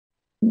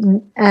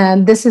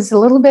And this is a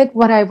little bit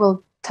what I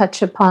will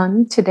touch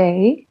upon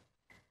today.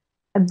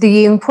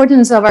 The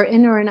importance of our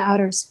inner and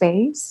outer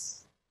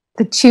space,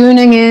 the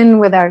tuning in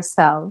with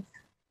ourselves,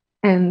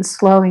 and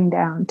slowing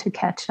down to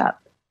catch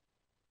up.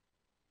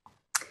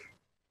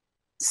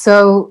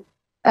 So,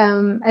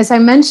 as I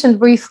mentioned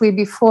briefly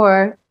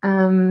before,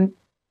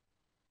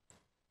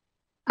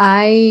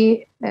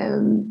 I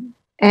am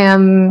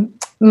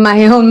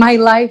my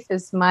life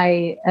is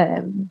my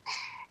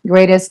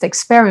greatest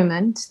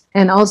experiment,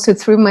 and also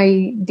through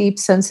my deep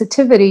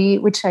sensitivity,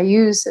 which I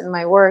use in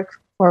my work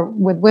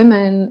with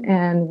women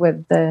and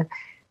with the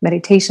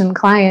meditation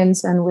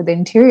clients and with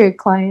interior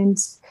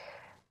clients,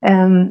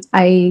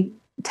 I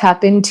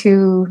tap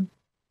into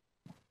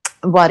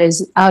what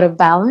is out of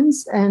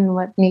balance and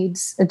what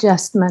needs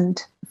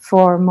adjustment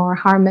for more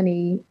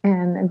harmony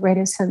and a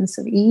greater sense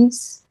of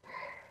ease.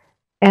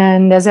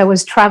 And as I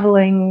was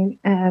traveling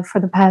for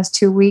the past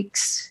 2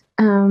 weeks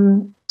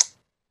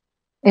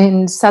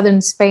in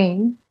southern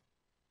Spain,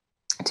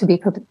 to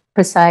be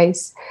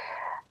precise,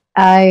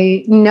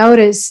 I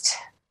noticed,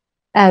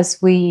 as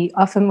we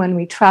often when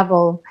we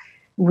travel,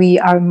 we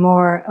are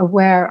more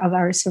aware of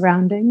our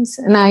surroundings.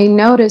 And I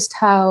noticed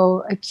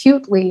how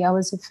acutely I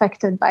was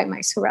affected by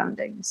my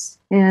surroundings.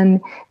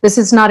 And this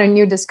is not a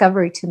new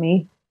discovery to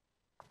me,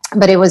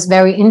 but it was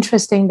very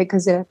interesting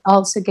because it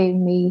also gave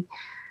me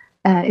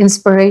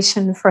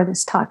inspiration for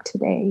this talk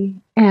today.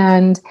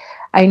 And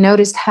I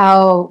noticed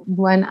how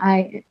when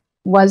I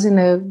was in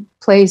a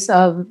place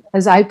of,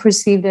 as I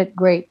perceived it,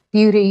 great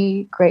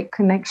beauty, great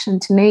connection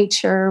to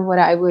nature, what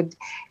I would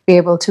be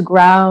able to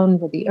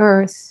ground with the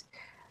earth,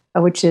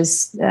 which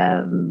is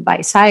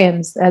by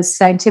science, as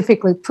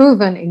scientifically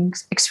proven,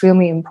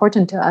 extremely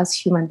important to us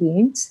human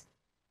beings,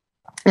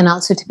 and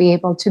also to be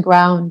able to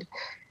ground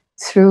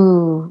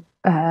through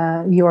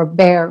your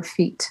bare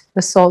feet,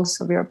 the soles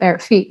of your bare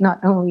feet,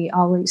 not only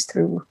always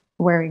through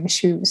wearing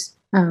shoes.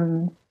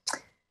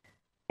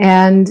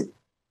 And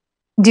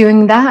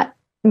doing that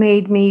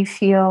made me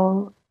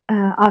feel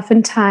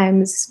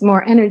oftentimes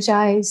more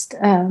energized,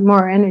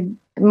 more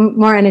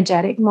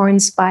energetic, more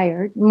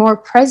inspired, more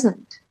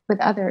present with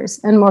others,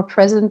 and more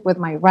present with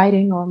my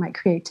writing or my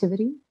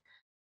creativity.